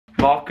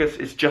Marcus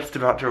is just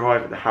about to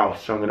arrive at the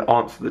house, so I'm going to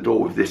answer the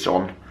door with this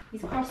on.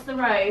 He's across the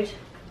road.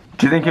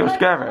 Do you think it will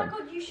scare him? Oh my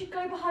god, you should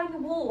go behind the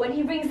wall. When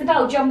he rings the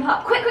bell, jump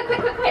up. Quick, quick,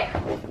 quick, quick, quick.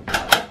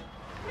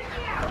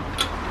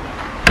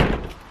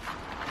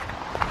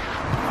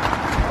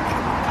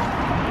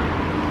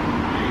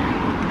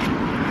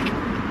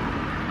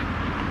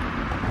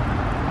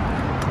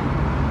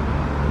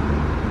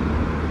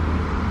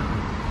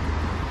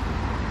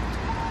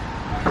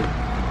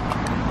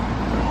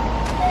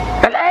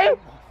 Hello?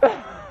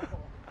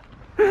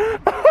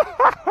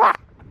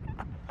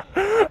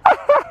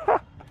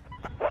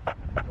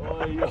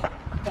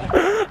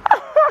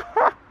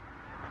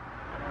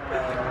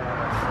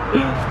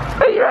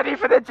 Are you ready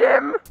for the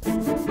gym?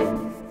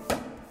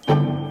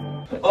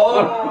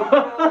 Oh!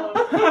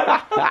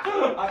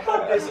 I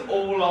had this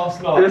all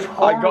last night.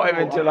 I got him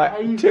until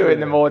like 2 in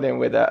the morning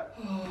with it.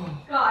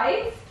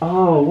 Guys,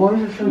 Oh, why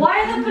is it so...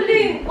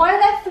 why are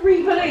there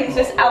 3 balloons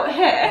just out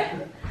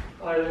here?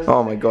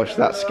 Oh my gosh,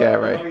 that's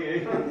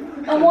scary.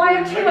 And why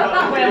are 2 up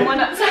that way and 1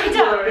 upside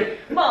down?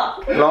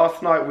 Mark,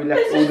 Last night we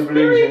left all there's the just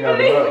balloons 3 in the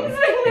other room. balloons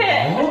in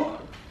here. What?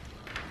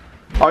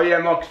 Oh yeah,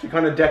 Marcus, we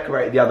kind of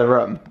decorated the other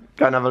room.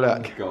 Go and have a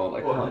look. God,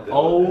 I can't do it.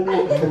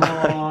 Oh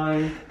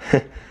my.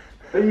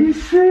 Are you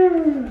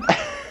serious?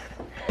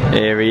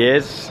 Here he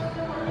is.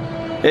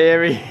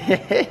 Here he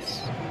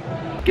is.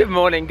 Good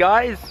morning,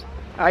 guys.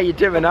 How you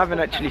doing? I haven't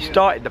actually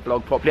started the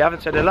vlog properly. I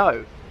haven't said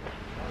hello.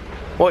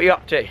 What are you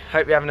up to?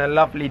 Hope you're having a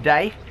lovely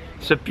day.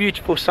 It's a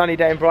beautiful sunny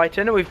day in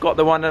Brighton, and we've got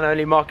the one and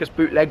only Marcus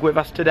Bootleg with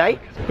us today.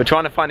 We're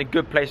trying to find a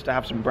good place to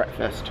have some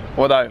breakfast.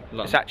 Although,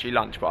 it's actually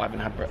lunch, but I haven't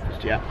had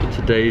breakfast yet.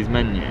 Today's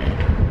menu.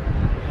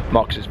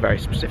 Marcus is very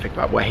specific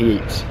about where he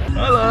eats.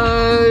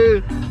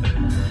 Hello!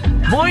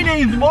 My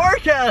name's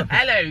Marcus!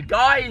 Hello,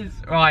 guys!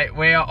 Right,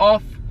 we are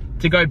off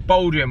to go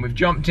bouldering. We've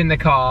jumped in the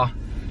car.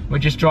 We're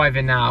just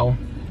driving now.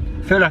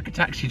 I feel like a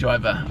taxi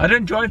driver. I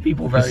don't drive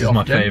people very often.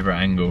 This is my favourite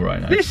angle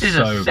right now. This is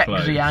so a sexy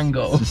close.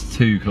 angle. It's just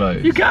too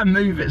close. You can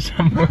move it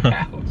somewhere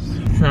else.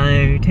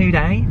 So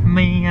today,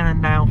 me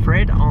and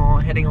Alfred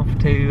are heading off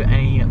to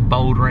a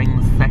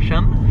bouldering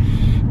session.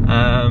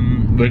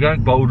 We're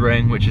going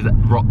bouldering, which is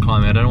rock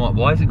climbing. I don't know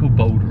why is it called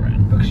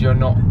bouldering? Because you're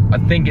not, I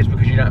think it's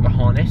because you don't have a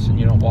harness and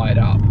you're not wired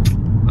up.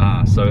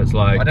 Ah, so it's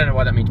like... I don't know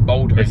why that means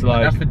bouldering. It's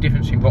like... That's the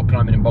difference between rock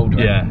climbing and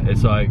bouldering. Yeah,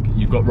 it's like,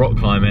 you've got rock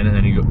climbing and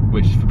then you got,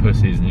 which is for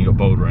pussies, and you got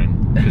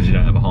bouldering, because you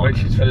don't have a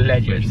harness. Which is for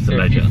legends. Which is So a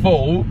if legend. you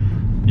fall,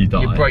 you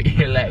die. you break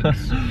your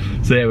legs.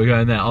 So yeah, we're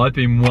going there. I've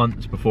been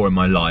once before in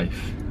my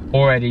life.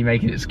 Already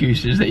making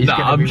excuses that he's No,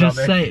 going to be I'm just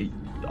rubbish. saying.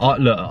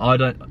 Look,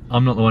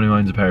 I'm not the one who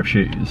owns a pair of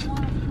shoes.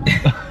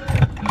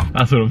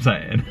 That's what I'm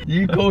saying.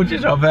 You called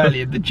yourself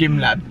earlier the gym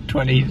lad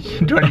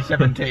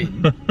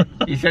 2017.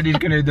 He said he's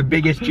going to be the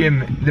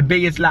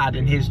biggest lad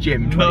in his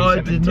gym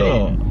 2017.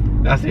 No, I did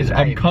not. That's his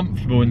I'm aim.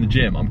 comfortable in the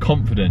gym. I'm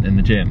confident in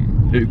the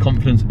gym.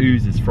 Confidence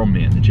oozes from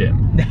me in the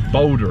gym.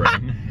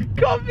 Bouldering.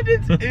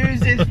 Confidence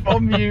oozes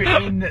from you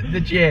in the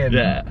gym.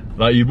 Yeah.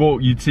 Like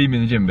you'd see me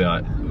in the gym and be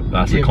like,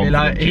 that's a You'd be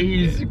confident like,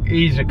 gym.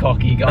 he's a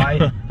cocky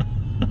guy.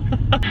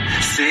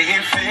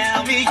 Saying,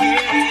 "Fill me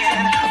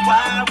in.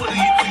 Why will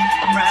you keep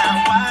around?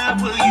 Why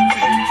will you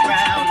keep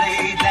around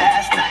late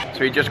last night?"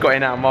 So we just got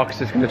in now.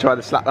 Marcus is going to try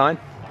the slack line.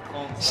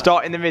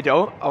 Start in the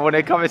middle. I want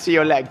to come and see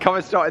your leg. Come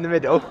and start in the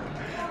middle.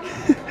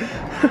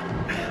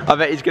 I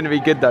bet he's going to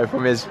be good though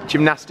from his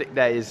gymnastic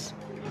days.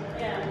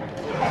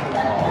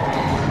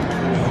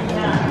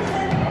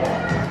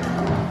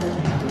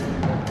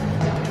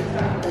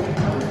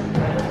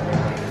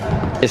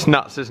 It's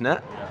nuts, isn't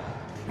it?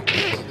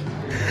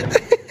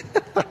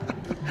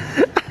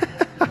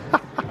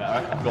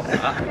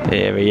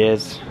 Here he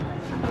is.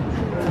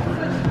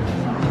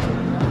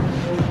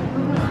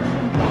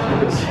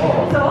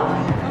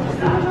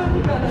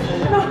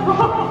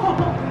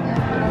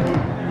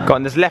 Go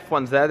on, there's left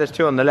ones there, there's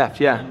 2 on the left,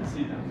 yeah.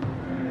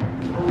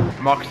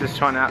 Marcus is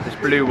trying out this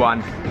blue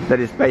one that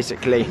is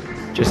basically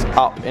just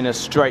up in a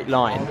straight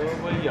line.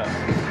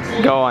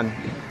 Go on,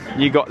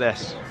 you got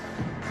this.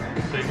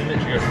 So you can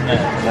literally go from there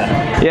to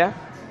there. Yeah?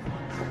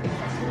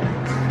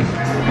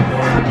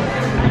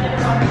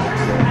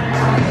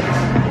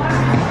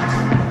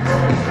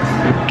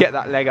 Get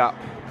that leg up.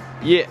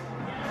 Yeah.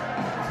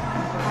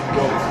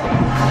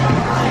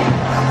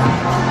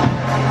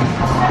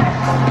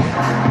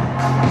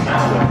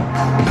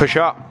 Push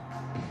up.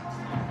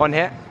 On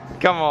here.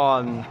 Come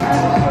on.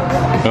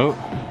 Oh,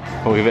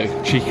 we'll give it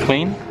a cheeky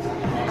clean.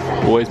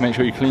 Always make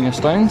sure you clean your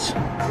stones.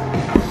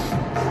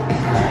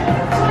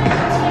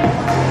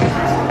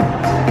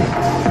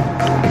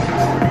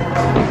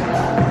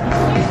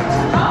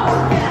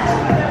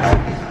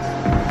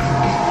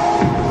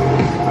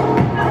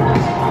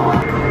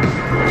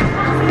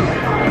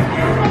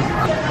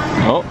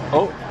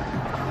 Oh.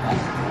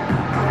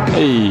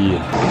 Hey.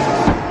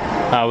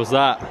 How was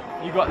that?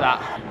 You got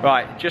that.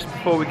 Right, just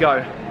before we go,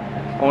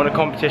 I want a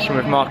competition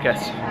with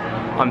Marcus.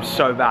 I'm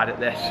so bad at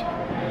this.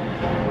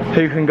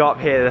 Who can go up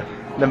here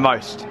the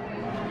most?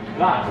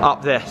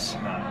 Up this.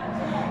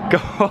 Go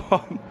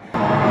on.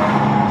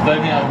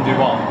 Don't think I can do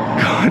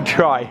one. Go on,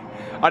 try.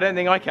 I don't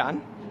think I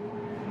can.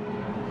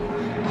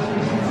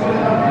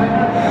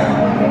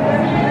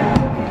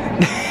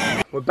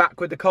 We're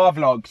back with the car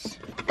vlogs.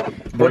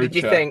 What did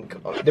you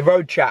think? The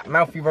road chat,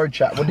 Mouthy road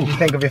chat. What did you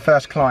think of your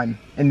first climb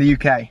in the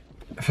UK?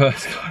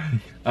 First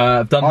climb.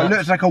 I've done that. It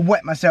looks like I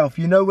wet myself.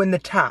 You know when the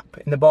tap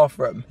in the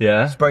bathroom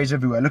sprays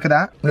everywhere? Look at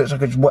that. It looks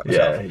like I just wet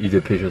myself. Yeah, you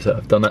did picture yourself.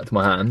 I've done that to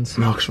my hands.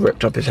 Mark's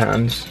ripped up his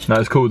hands. No,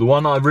 it's cool. The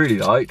one I really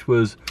liked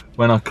was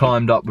when I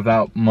climbed up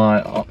without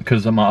my,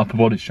 because of my upper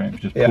body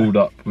strength, just pulled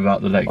up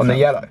without the legs. On the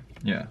yellow?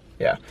 Yeah.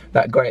 Yeah,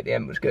 that guy at the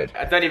end was good.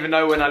 I don't even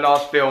know when I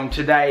last filmed.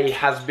 Today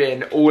has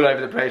been all over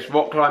the place.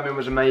 Rock climbing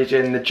was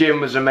amazing, the gym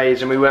was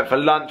amazing. We went for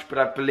lunch, but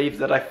I believe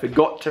that I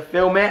forgot to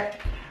film it.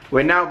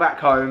 We're now back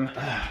home.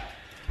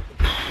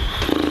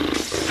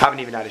 Haven't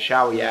even had a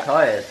shower yet.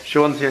 Tired.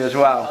 Sean's here as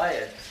well.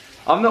 Tired.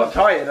 I'm not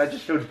tired, I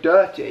just feel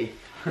dirty.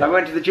 I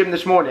went to the gym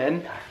this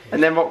morning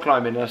and then rock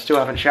climbing and I still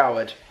haven't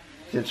showered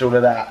since all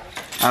of that.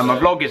 My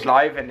vlog is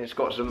live and it's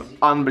got some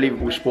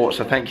unbelievable sport,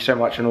 so thank you so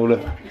much on all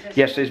of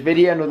yesterday's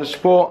video and all the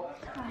sport.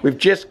 We've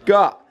just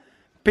got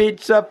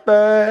pizza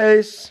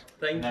face.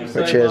 Thank you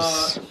which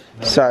is,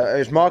 so it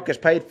was Marcus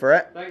paid for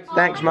it.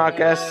 Thanks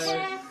Marcus.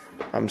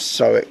 I'm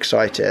so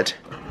excited.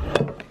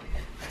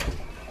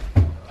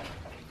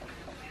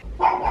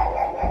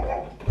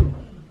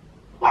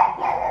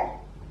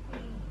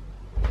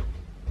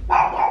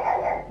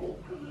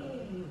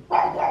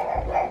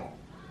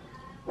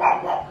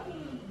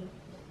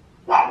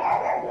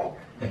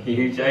 Are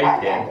you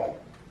joking?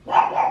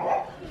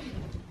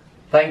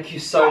 Thank you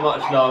so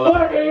much,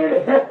 Nala.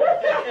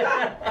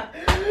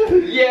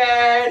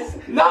 Yes!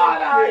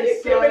 Nala,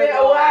 you're giving it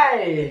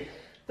away!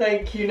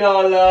 Thank you,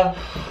 Nala.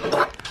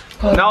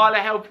 Nala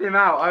helped him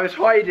out. I was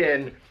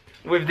hiding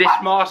with this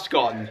mask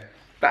on,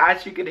 but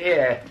as you could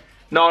hear,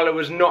 Nala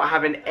was not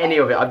having any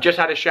of it. I've just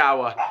had a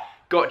shower,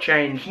 got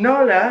changed.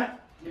 Nala,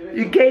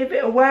 you gave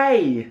it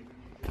away.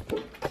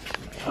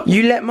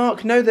 You let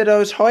Mark know that I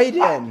was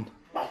hiding.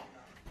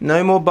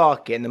 No more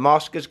barking. The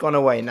mask has gone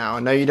away now. I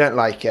know you don't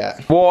like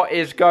it. What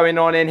is going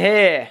on in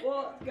here?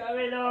 What's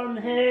going on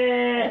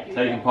here?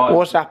 Taking part.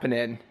 What's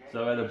happening?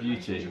 Zoella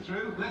Beauty.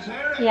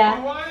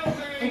 Yeah.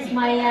 It's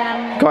my,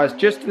 Guys,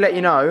 just to let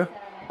you know,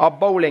 our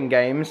bowling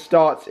game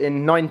starts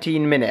in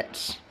 19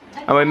 minutes.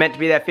 And we're meant to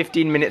be there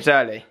 15 minutes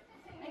early.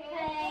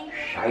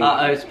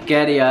 Uh-oh,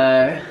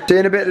 spaghetti-o. See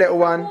you in a bit, little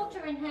one.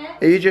 water in here.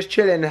 Are you just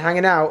chilling and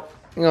hanging out?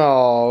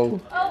 Oh.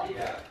 Oh.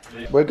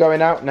 We're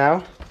going out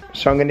now.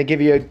 So I'm going to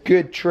give you a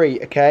good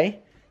treat, okay?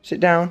 Sit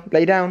down,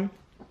 lay down.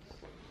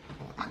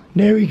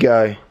 There we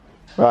go.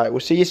 Right, we'll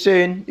see you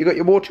soon. You got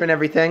your water and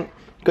everything.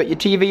 Got your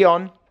TV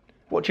on.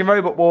 Watching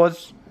Robot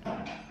Wars.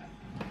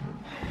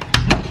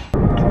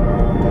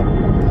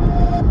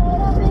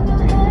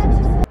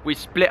 We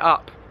split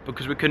up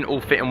because we couldn't all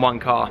fit in one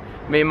car.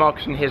 Me and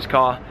Marcus in his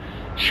car.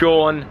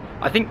 Sean,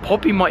 I think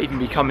Poppy might even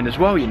be coming as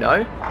well, you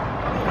know?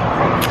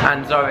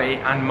 And Zoe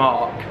and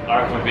Mark.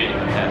 I reckon we're beating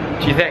them.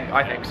 Do you think?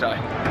 I think so.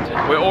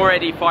 We're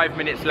already 5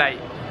 minutes late.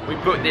 We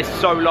booked this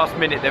so last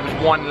minute, there was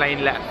one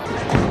lane left.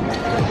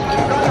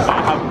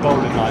 I have a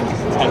bowling line.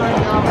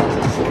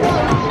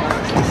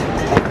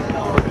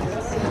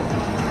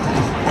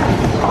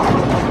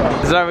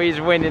 10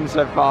 Zoe's winning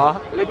so far.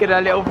 Look at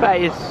her little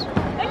face.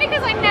 Only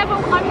because I'm never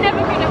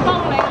good at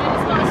bowling and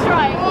it's not a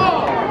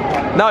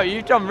strike. No,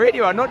 you've done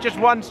really well, not just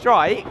one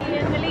strike. You're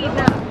in the lead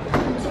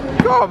now.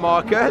 Go on,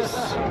 Marcus.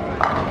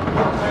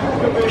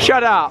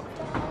 Shut up.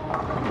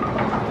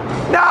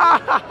 No!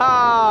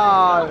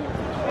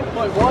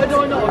 Wait, why do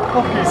I not have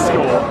Poppy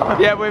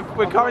score? Yeah,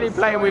 we're currently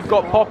playing, we've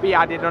got Poppy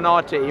added on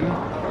our team.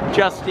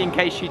 Just in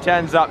case she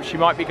turns up, she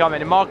might be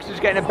coming. And Marcus is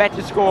getting a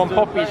better score on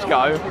Poppy's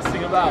go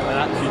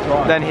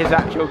than his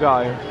actual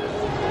go.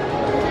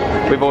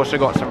 We've also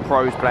got some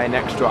pros playing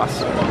next to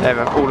us. They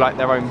have all like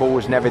their own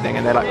balls and everything,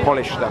 and they like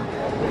polish them.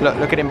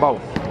 Look at him bowl.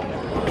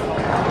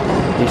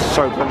 He's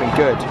so blooming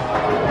good.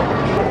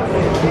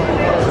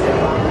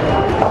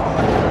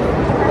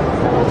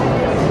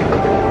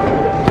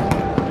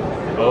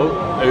 Oh,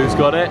 who's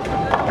got it?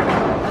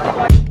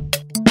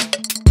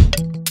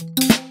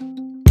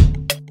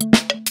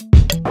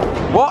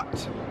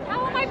 What?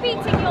 How am I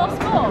beating your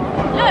score?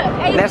 Look,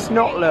 80, Let's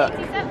not look.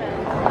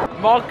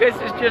 87. Marcus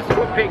has just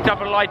picked up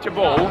a lighter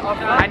ball,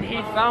 and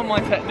he Found my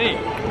technique.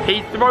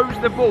 He throws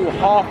the ball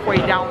halfway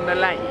down the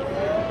lane.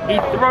 He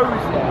throws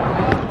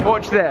it.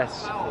 Watch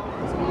this.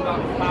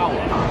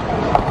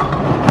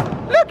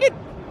 Look at...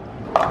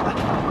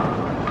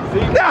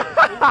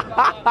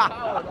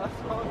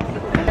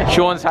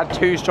 Sean's had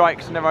 2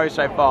 strikes in a row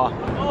so far.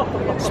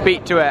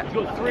 Speak to it.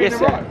 Kiss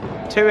it.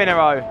 2 in a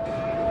row.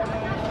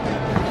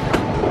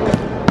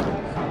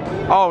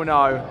 Oh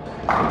no.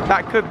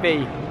 That could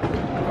be.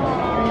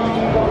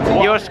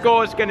 Your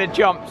score's gonna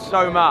jump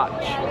so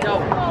much. Go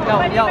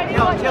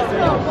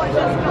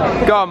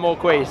on,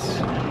 Marquise.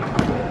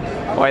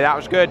 Boy, that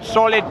was good.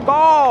 Solid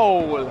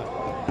bowl.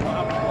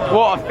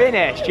 What a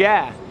finish,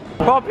 yeah.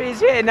 Poppy's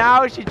here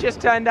now, she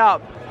just turned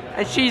up.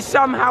 And she's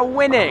somehow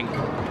winning.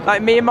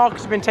 Like, me and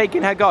Marcus have been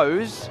taking her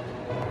goes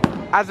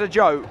as a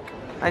joke,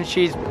 and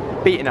she's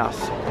beating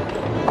us.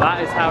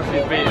 That is how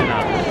she's beating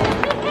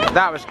us.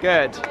 That was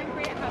good.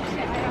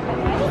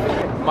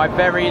 my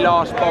very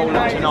last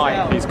bowler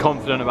tonight. He's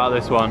confident about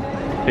this one.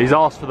 He's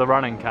asked for the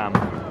running cam.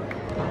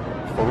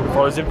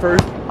 Follows him through.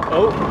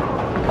 Oh.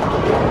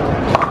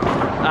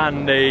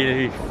 And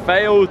he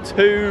failed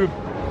to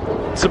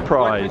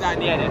surprise. Look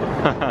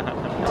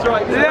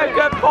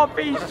at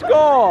Poppy's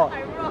score.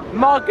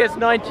 Marcus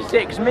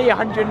 96, me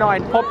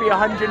 109, Poppy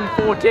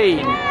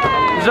 114,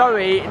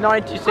 Zoe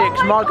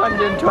 96, Mark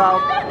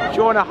 112,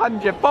 Sean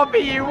 100. Poppy,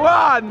 you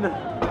won! So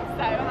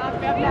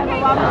happy I've never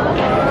won.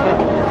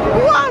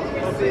 What?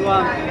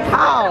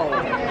 How?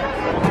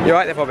 You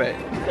right there, Poppy?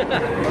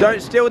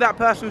 Don't steal that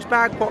person's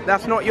bag, Pop.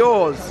 That's not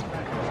yours.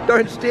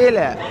 Don't steal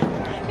it.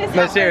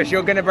 No, serious.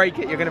 You're gonna break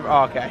it. You're gonna.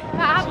 Oh, okay.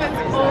 That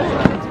happens all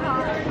the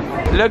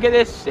time. Look at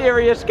this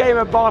serious game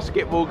of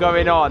basketball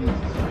going on.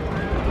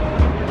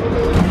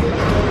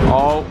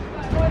 Oh.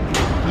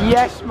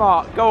 Yes,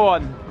 Mark. Go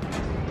on.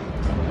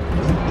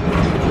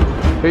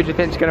 Who do you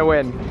think's gonna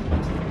win?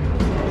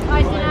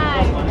 I don't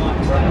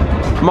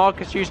know.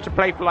 Marcus used to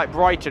play for like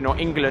Brighton or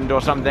England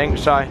or something,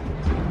 so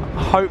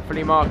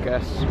hopefully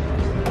Marcus.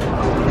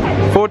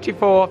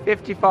 44,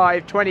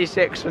 55,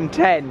 26 and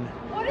 10.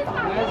 What does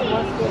that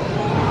mean?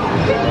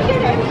 Did you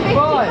get everything?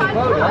 Whoa,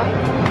 go!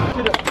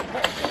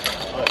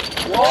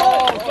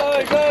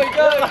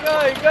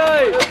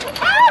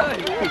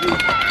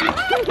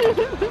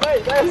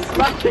 Mate, they're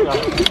smashing us.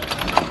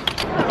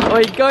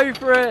 Oi, go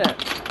for it.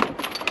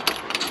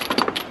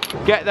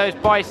 Get those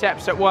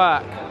biceps at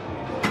work.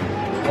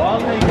 Why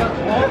aren't they going?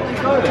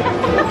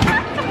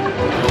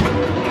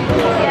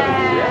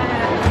 Yeah.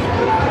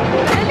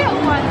 The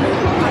little one.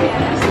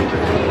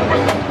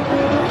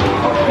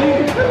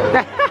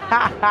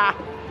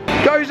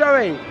 Go,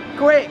 Zoe!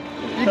 Quick!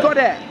 You got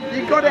it!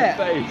 You got it!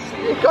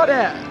 You got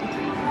it!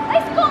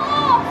 It's got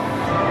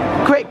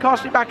off. Quick,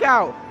 cast it back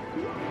out!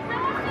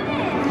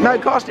 No,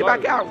 cast it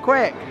back out,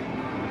 quick!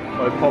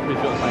 Oh, Poppy's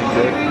got something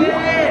good.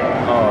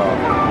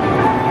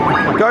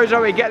 Oh. Go,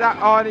 Zoe, get that.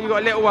 Oh, you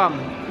got a little one.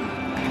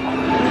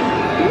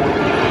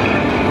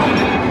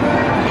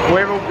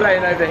 We're all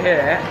playing over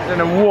here. I don't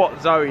know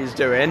what Zoe's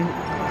doing.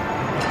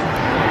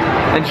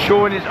 And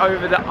Sean is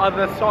over the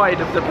other side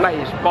of the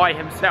place by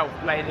himself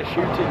playing a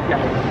shooting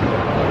game.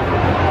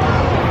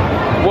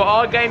 Well,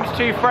 our game's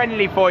too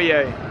friendly for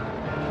you.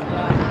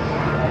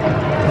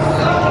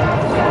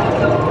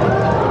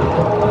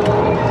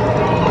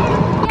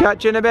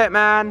 Catch you in a bit,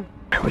 man.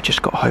 We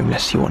just got home.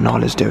 Let's see what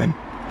Nala's doing.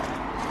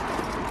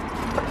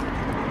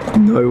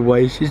 No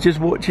way, she's just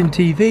watching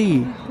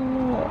TV.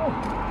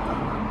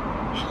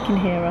 She can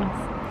hear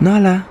us.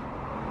 Nala.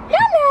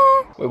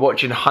 We're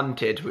watching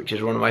Hunted, which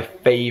is one of my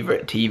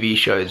favourite TV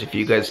shows. If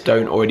you guys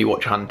don't already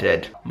watch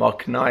Hunted,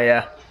 Mark and I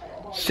are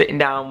sitting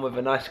down with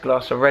a nice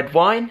glass of red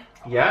wine.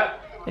 Yeah.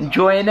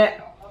 Enjoying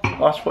it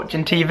whilst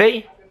watching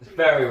TV. It's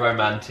very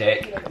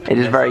romantic. It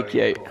is very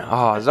cute.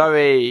 Oh,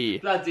 Zoe.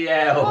 Bloody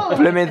hell.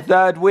 Blooming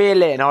third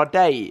wheeling our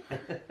date.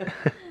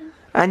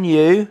 And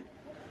you.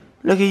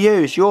 Look at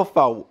you, it's your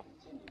fault.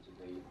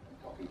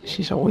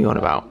 She's what are you on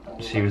about?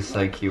 She was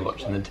so cute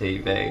watching the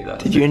TV.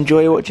 Did you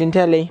enjoy watching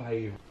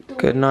telly?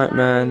 Good night,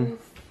 man.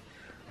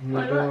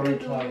 Night.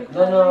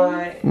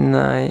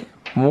 Night.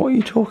 What are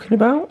you talking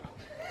about?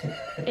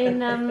 In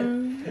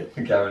Gavin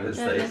and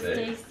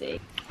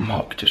Stacey.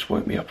 Mark just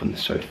woke me up on the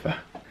sofa.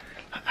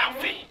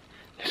 Alfie,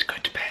 let's go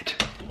to bed.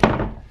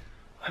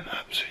 I'm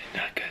absolutely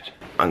knackered.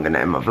 I'm gonna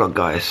end my vlog,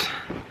 guys.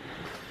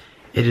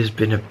 It has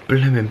been a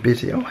blooming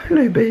busy. Oh,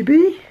 hello,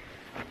 baby.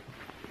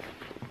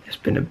 It's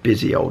been a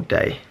busy old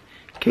day.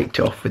 Kicked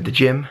off with the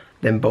gym,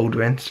 then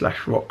bouldering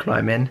 / rock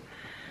climbing,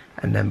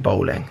 and then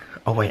bowling.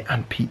 Oh wait,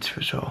 and pizza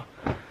as well.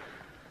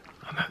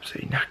 I'm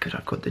absolutely knackered.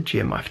 I've got the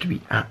gym. I have to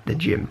be at the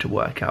gym to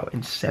work out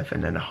in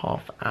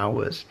 7.5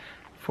 hours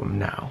from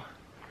now.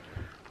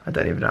 I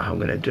don't even know how I'm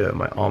going to do it.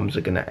 My arms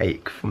are going to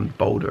ache from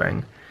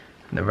bouldering,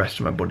 and the rest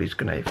of my body's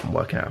going to ache from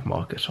working out with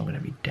Marcus. So I'm going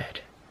to be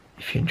dead.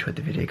 If you enjoyed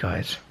the video,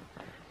 guys,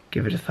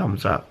 give it a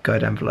thumbs up. Go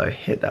down below,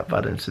 hit that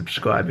button,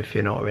 subscribe if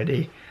you're not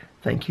already.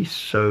 Thank you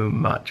so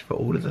much for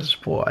all of the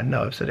support. I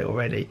know I've said it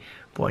already,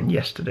 but on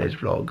yesterday's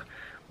vlog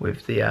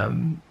with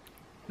the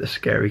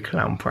scary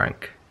clown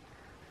prank,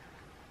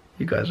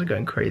 you guys are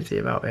going crazy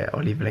about it.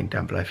 I'll leave a link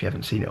down below if you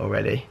haven't seen it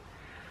already.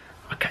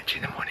 I'll catch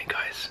you in the morning,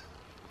 guys.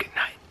 Good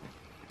night.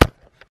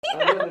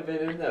 I've never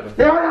been in there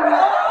before.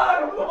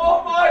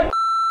 Oh my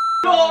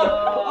god!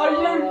 Are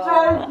you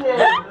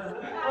joking?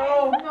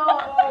 Oh no!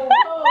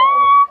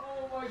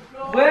 Oh my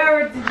god!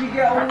 Where did you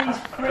get all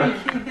these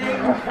freaky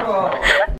things from?